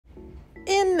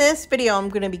this video, I'm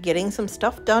going to be getting some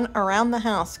stuff done around the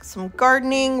house. Some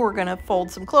gardening, we're going to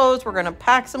fold some clothes, we're going to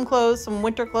pack some clothes, some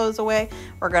winter clothes away,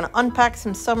 we're going to unpack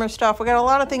some summer stuff. We got a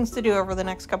lot of things to do over the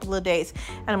next couple of days,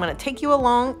 and I'm going to take you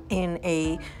along in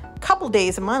a couple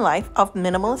days of my life of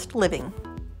minimalist living.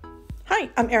 Hi,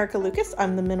 I'm Erica Lucas.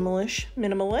 I'm the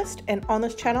Minimalist, and on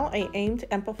this channel I aim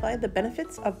to amplify the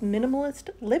benefits of minimalist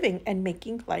living and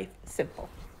making life simple.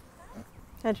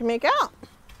 How'd you make out?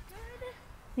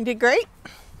 You did great?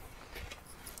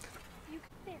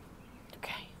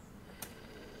 Okay.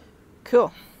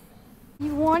 Cool.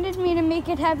 You wanted me to make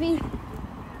it heavy?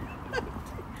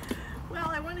 Well,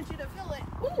 I wanted you to fill it.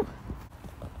 Ooh.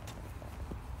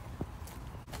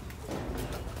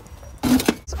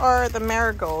 These are the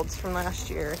marigolds from last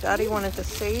year. Daddy wanted to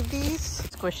save these.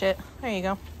 Squish it. There you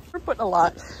go. We're putting a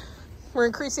lot. We're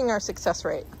increasing our success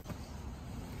rate.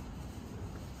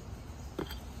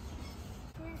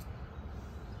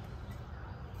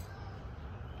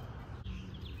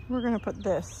 We're going to put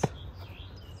this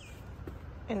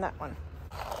in that one.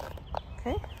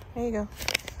 Okay, there you go.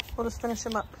 We'll just finish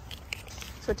them up.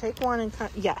 So take one and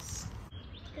cut. Yes.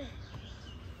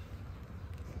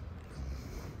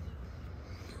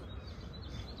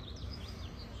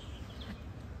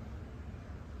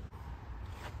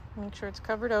 Make sure it's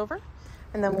covered over,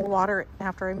 and then we'll water it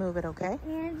after I move it, okay?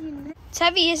 It's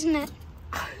heavy, isn't it?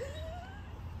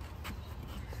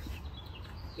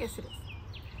 Yes, it is.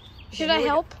 Should I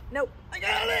help? Nope, I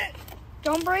got it.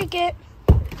 Don't break it.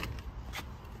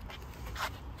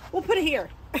 We'll put it here.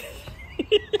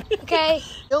 Okay.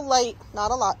 Still light,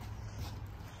 not a lot.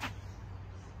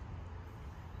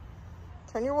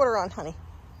 Turn your water on, honey.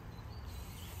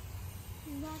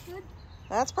 Is that good?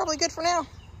 That's probably good for now.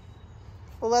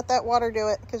 We'll let that water do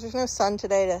it because there's no sun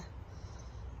today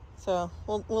so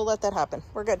we'll let that happen.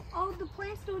 We're good. Oh, those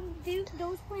plants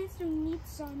don't need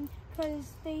sun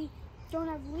because they don't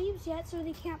have leaves yet, so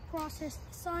they can't process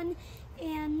the sun,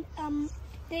 and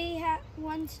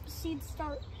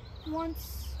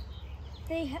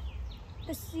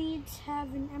the seeds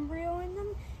have an embryo in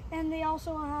them, and they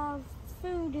also have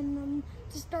food in them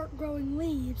to start growing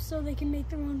leaves so they can make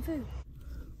their own food.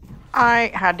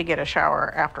 I had to get a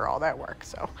shower after all that work,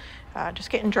 so just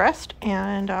getting dressed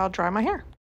and I'll dry my hair.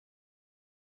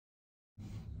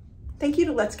 Thank you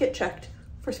to Let's Get Checked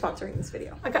for sponsoring this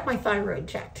video. I got my thyroid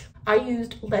checked. I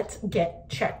used Let's Get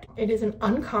Checked. It is an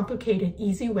uncomplicated,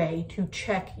 easy way to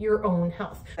check your own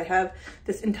health. I have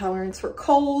this intolerance for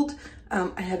cold.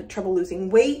 I had trouble losing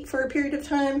weight for a period of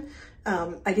time.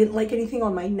 I didn't like anything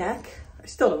on my neck. I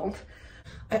still don't.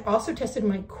 I also tested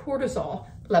my cortisol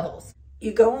levels.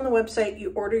 You go on the website,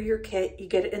 you order your kit, you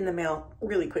get it in the mail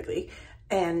really quickly,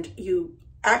 and you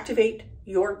activate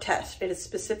your test. It is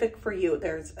specific for you.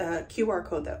 There's a QR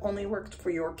code that only works for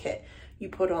your kit. You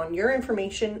put on your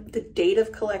information, the date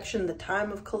of collection, the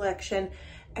time of collection,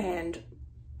 and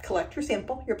collect your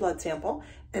sample, your blood sample,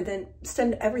 and then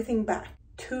send everything back.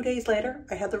 2 days later,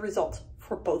 I had the results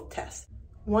for both tests.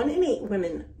 1 in 8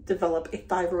 women develop a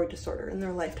thyroid disorder in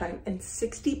their lifetime, and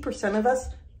 60% of us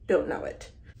don't know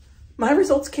it. My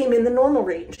results came in the normal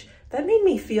range. That made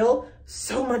me feel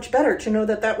so much better to know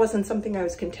that that wasn't something I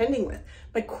was contending with.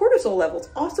 My cortisol levels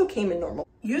also came in normal.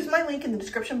 Use my link in the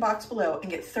description box below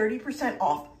and get 30%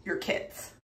 off your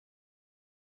kits.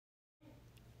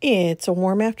 It's a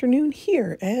warm afternoon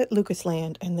here at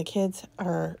Lucasland, and the kids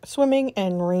are swimming,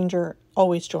 and Ranger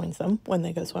always joins them when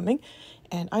they go swimming,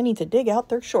 and I need to dig out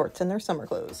their shorts and their summer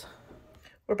clothes.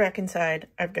 We're back inside.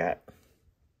 I've got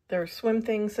their swim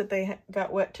things that they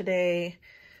got wet today.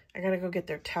 I gotta go get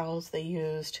their towels they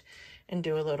used and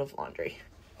do a load of laundry.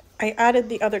 I added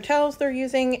the other towels they're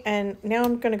using, and now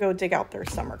I'm gonna go dig out their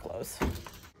summer clothes.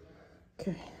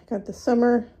 Okay, got the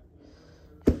summer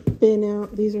bin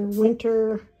out. These are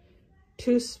winter.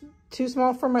 Too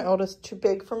small for my oldest, too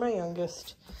big for my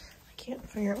youngest. I can't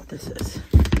figure out what this is.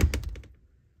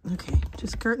 Okay,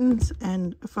 just curtains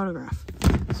and a photograph.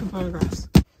 Some photographs.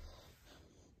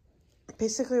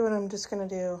 Basically what I'm just gonna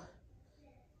do,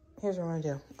 here's what I'm gonna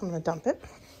do. I'm gonna dump it.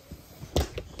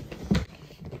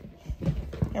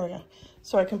 There we go.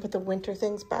 So I can put the winter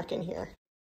things back in here.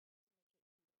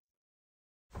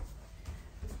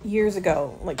 Years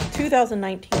ago, like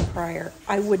 2019 prior,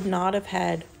 I would not have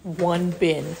had one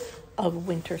bin of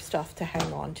winter stuff to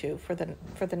hang on to for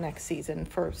the next season,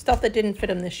 for stuff that didn't fit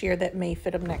them this year that may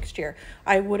fit them next year.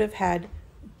 I would have had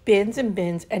bins and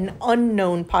bins and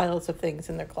unknown piles of things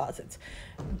in their closets.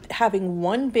 Having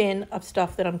one bin of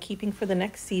stuff that I'm keeping for the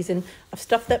next season, of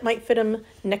stuff that might fit them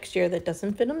next year that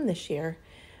doesn't fit them this year,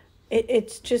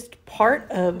 it's just part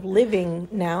of living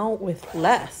now with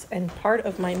less and part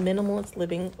of my minimalist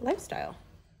living lifestyle.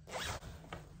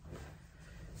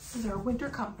 This is our winter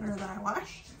comforter that I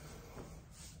washed.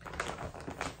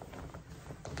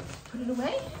 Put it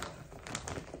away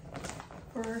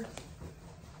for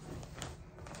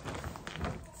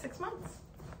 6 months.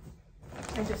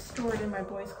 I just store it in my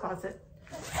boys' closet.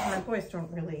 My boys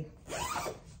don't really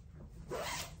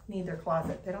need their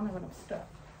closet. They don't have enough stuff.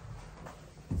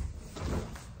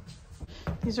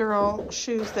 These are all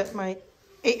shoes that my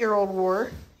 8-year-old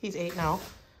wore. He's 8 now.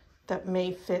 That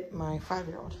may fit my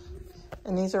 5-year-old.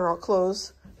 And these are all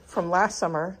clothes from last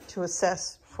summer to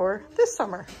assess for this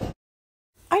summer.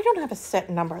 I don't have a set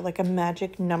number, like a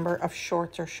magic number of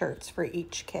shorts or shirts for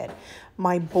each kid.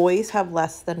 My boys have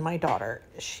less than my daughter.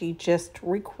 She just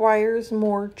requires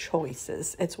more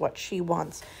choices. It's what she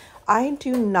wants. I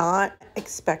do not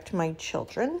expect my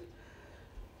children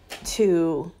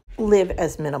to live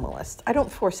as minimalists. I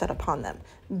don't force that upon them.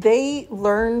 They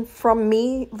learn from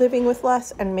me living with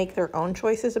less and make their own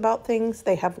choices about things.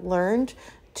 They have learned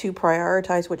to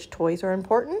prioritize which toys are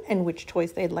important and which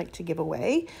toys they'd like to give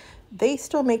away. They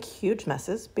still make huge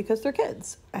messes because they're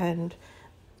kids. And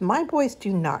my boys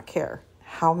do not care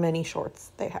how many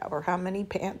shorts they have or how many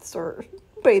pants or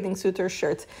bathing suits or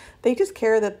shirts. They just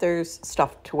care that there's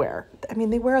stuff to wear. I mean,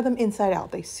 they wear them inside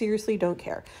out. They seriously don't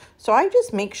care. So I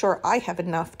just make sure I have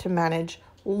enough to manage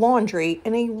laundry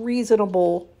in a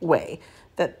reasonable way,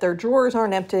 that their drawers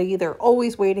aren't empty. They're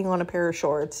always waiting on a pair of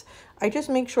shorts. I just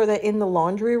make sure that in the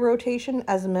laundry rotation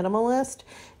as a minimalist,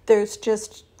 there's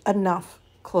just enough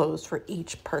clothes for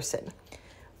each person.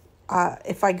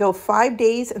 If I go 5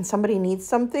 days and somebody needs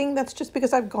something, that's just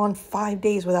because I've gone 5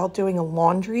 days without doing a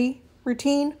laundry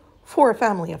routine for a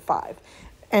family of 5.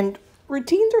 And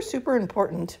routines are super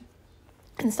important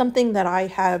and something that I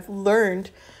have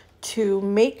learned to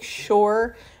make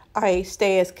sure I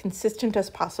stay as consistent as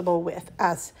possible with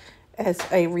as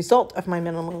a result of my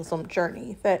minimalism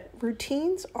journey. That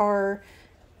routines are,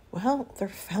 well, they're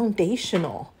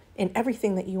foundational in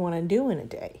everything that you want to do in a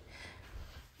day.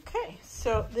 Okay,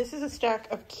 so this is a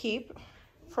stack of Keep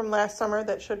from last summer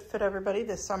that should fit everybody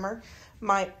this summer.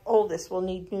 My oldest will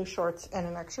need new shorts and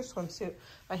an extra swimsuit.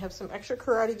 I have some extra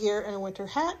karate gear and a winter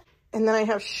hat. And then I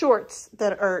have shorts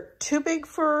that are too big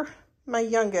for my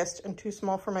youngest and too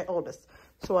small for my oldest.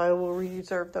 So I will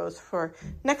reserve those for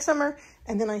next summer.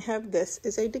 And then I have this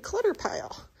is a declutter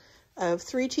pile of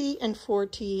 3T and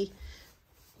 4T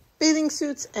bathing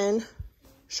suits and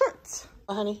shorts.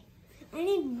 Oh, honey? I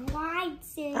need wide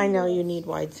sandals. I know you need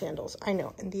wide sandals. I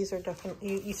know. And these are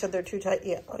definitely, you said they're too tight?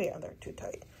 Yeah. Oh, yeah, they're too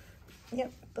tight.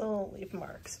 Yep, they'll leave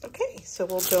marks. Okay, so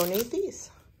we'll donate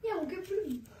these. Yeah, we'll get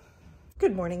food.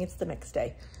 Good morning. It's the next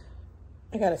day.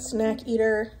 I got a snack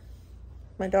eater.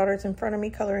 My daughter's in front of me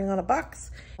coloring on a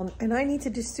box. And I need to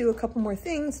just do a couple more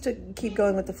things to keep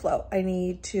going with the flow. I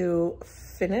need to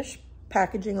finish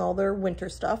packaging all their winter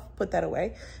stuff, put that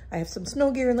away. I have some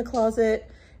snow gear in the closet.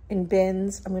 In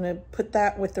bins. I'm gonna put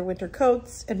that with their winter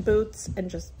coats and boots and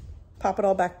just pop it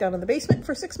all back down in the basement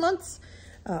for 6 months.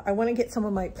 I wanna get some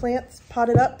of my plants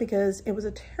potted up because it was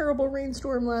a terrible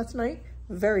rainstorm last night.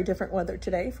 Very different weather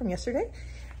today from yesterday.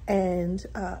 And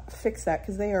fix that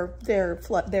because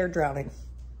they're drowning.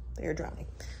 They are drowning.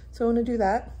 So I'm gonna do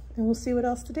that and we'll see what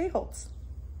else today holds.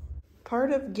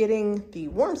 Part of getting the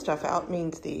warm stuff out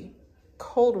means the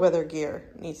cold weather gear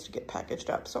needs to get packaged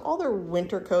up. So all their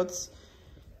winter coats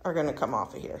are going to come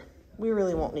off of here. We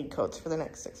really won't need coats for the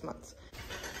next 6 months.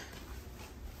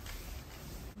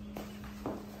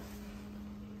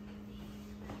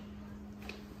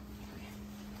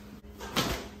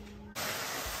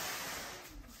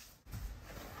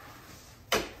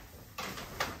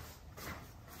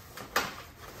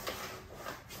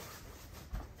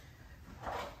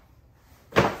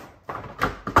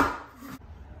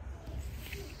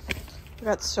 We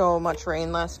got so much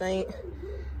rain last night.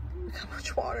 Look how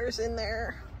much water's in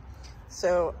there.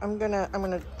 So I'm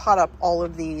gonna pot up all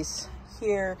of these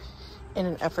here in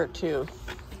an effort to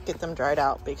get them dried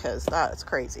out because that's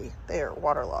crazy. They are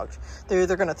waterlogged. They're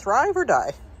either gonna thrive or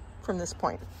die from this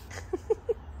point.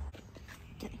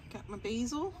 Okay, got my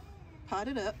basil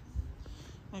potted up.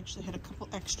 I actually had a couple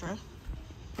extra,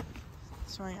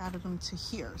 so I added them to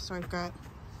here. So I've got,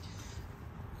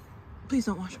 please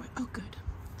don't wash my, oh good.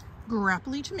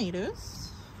 Grapply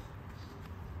tomatoes,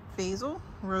 basil,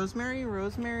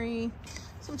 rosemary,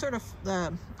 some sort of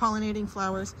pollinating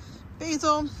flowers,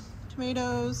 basil,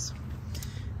 tomatoes,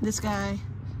 this guy.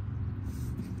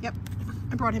 Yep,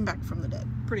 I brought him back from the dead.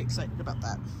 Pretty excited about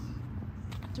that.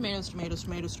 Tomatoes,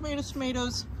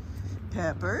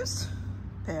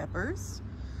 peppers,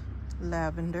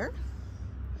 lavender,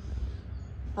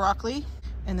 broccoli,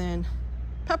 and then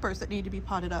peppers that need to be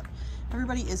potted up.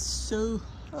 Everybody is so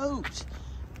stoked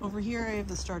Over here I have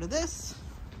the start of this.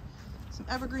 Some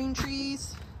evergreen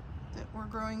trees that were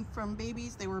growing from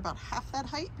babies. They were about half that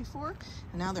height before,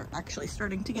 and now they're actually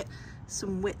starting to get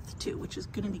some width too, which is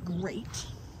gonna be great.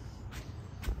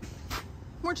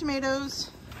 More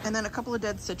tomatoes, and then a couple of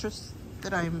dead citrus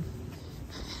that I'm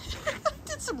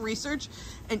did some research,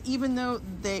 and even though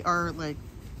they are like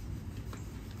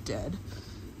dead,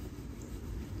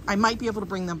 I might be able to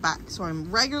bring them back. So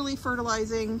I'm regularly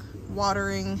fertilizing,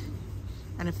 watering,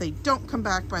 and if they don't come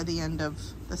back by the end of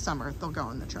the summer, they'll go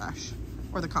in the trash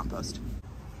or the compost.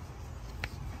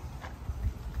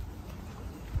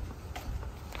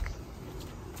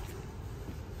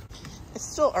 It's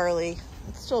still early,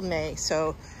 it's still May,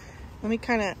 so let me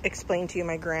kind of explain to you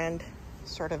my grand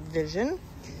sort of vision.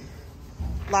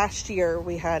 Last year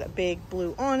we had a big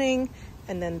blue awning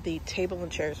and then the table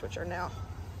and chairs, which are now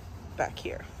back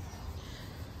here.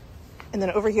 And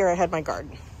then over here I had my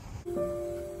garden.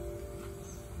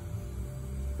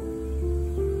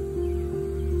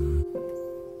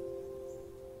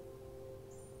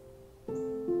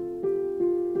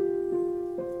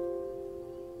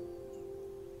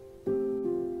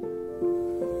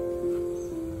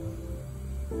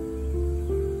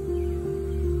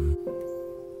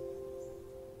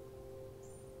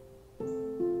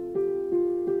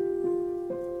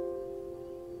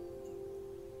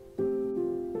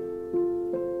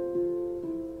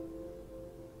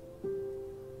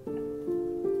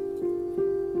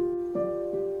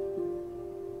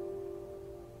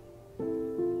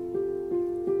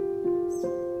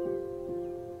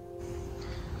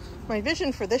 My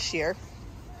vision for this year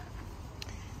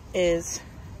is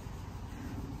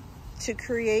to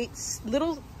create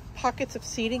little pockets of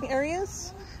seating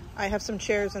areas. I have some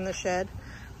chairs in the shed,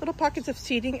 little pockets of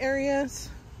seating areas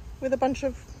with a bunch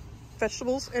of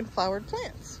vegetables and flowered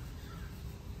plants.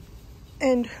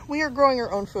 And we are growing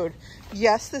our own food.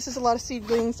 Yes, this is a lot of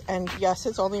seedlings, and yes,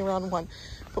 it's only around one,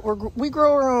 but we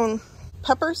grow our own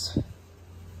peppers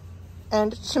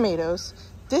and tomatoes.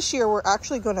 This year, we're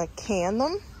actually gonna can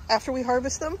them after we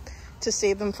harvest them to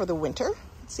save them for the winter.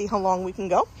 See how long we can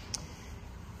go.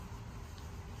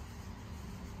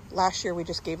 Last year we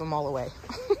just gave them all away.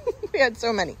 We had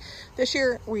so many. This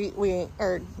year we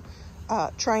are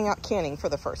trying out canning for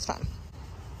the first time.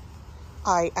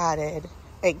 I added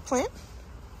eggplant,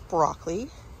 broccoli.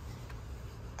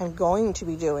 I'm going to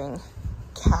be doing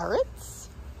carrots,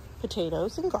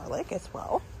 potatoes, and garlic as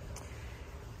well.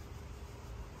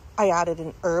 I added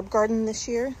an herb garden this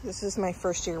year. This is my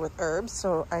first year with herbs.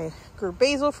 So I grew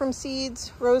basil from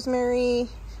seeds, rosemary.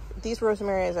 These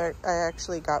rosemaries I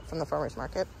actually got from the farmer's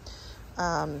market.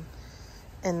 And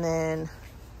then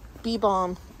bee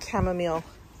balm, chamomile.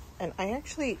 And I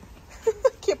actually, I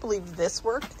can't believe this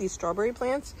worked, these strawberry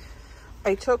plants.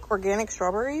 I took organic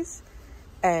strawberries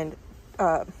and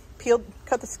cut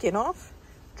the skin off,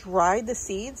 dried the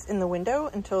seeds in the window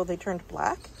until they turned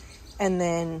black, and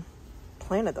then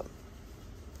planted them,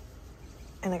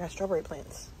 and I got strawberry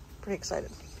plants. Pretty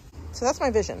excited. So that's my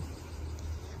vision.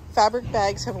 Fabric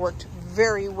bags have worked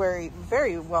very, very,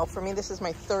 very well for me. This is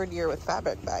my 3rd year with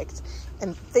fabric bags,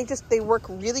 and they work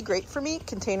really great for me.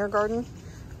 Container garden,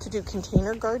 to do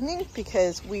container gardening,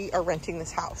 because we are renting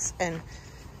this house, and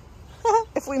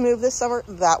if we move this summer,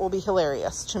 that will be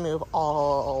hilarious to move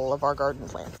all of our garden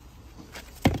plants.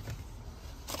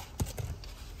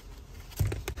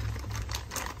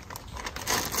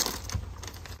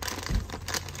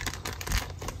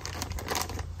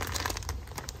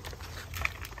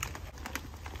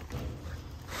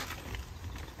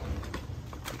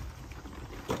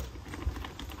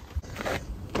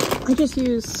 I just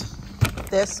use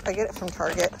this, I get it from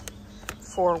Target,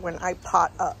 for when I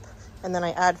pot up, and then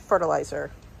I add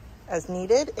fertilizer as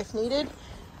needed, if needed.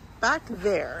 Back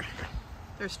there's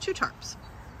 2 tarps.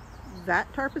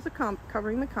 That tarp is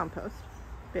covering the compost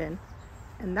bin,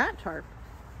 and that tarp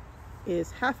is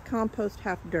half compost,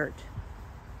 half dirt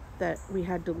that we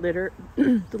had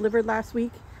delivered last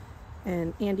week,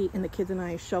 and Andy and the kids and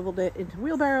I shoveled it into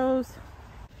wheelbarrows.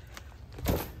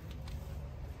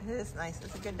 It is nice.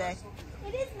 It's a good day.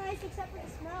 It is nice, except for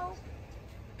the smell.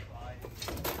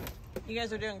 You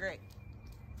guys are doing great.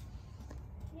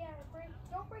 Yeah,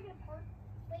 don't break it apart.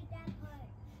 Wait, that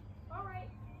high. All right,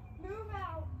 move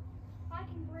out. I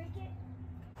can break it.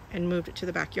 And moved it to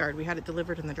the backyard. We had it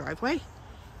delivered in the driveway.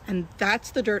 And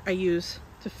that's the dirt I use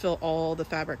to fill all the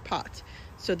fabric pots.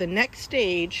 So the next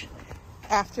stage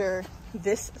after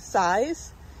this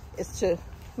size is to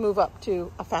move up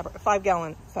to a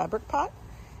 5-gallon fabric pot.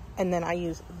 And then I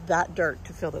use that dirt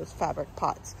to fill those fabric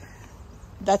pots.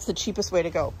 That's the cheapest way to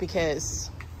go,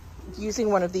 because using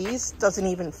one of these doesn't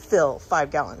even fill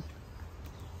 5-gallon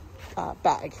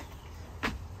bag.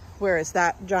 Whereas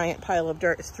that giant pile of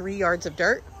dirt is 3 yards of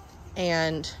dirt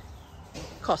and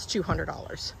costs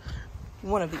 $200.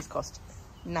 One of these costs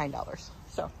 $9.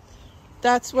 So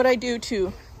that's what I do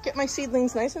to get my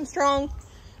seedlings nice and strong.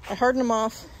 I harden them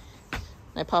off.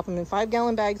 I pop them in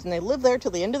 5-gallon bags and they live there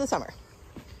till the end of the summer.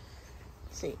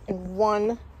 See, and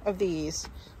one of these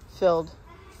filled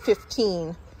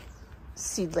 15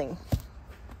 seedling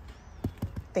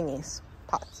thingies,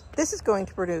 pots. This is going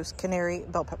to produce canary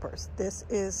bell peppers. This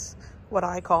is what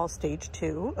I call stage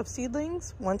 2 of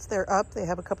seedlings. Once they're up, they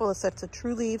have a couple of sets of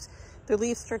true leaves. Their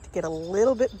leaves start to get a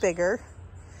little bit bigger.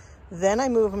 Then I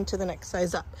move them to the next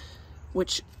size up,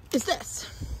 which is this.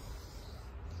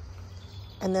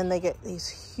 And then they get these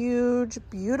huge,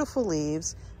 beautiful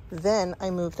leaves. Then I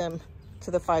move them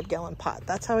to the 5-gallon pot.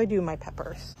 That's how I do my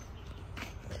peppers.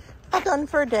 All done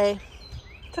for a day.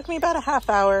 Took me about a half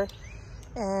hour,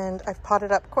 and I've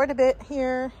potted up quite a bit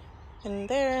here and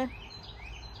there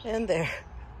and there.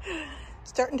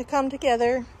 Starting to come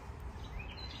together.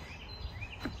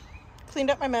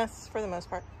 Cleaned up my mess for the most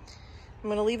part. I'm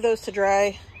gonna leave those to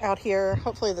dry out here.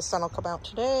 Hopefully the sun will come out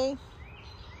today.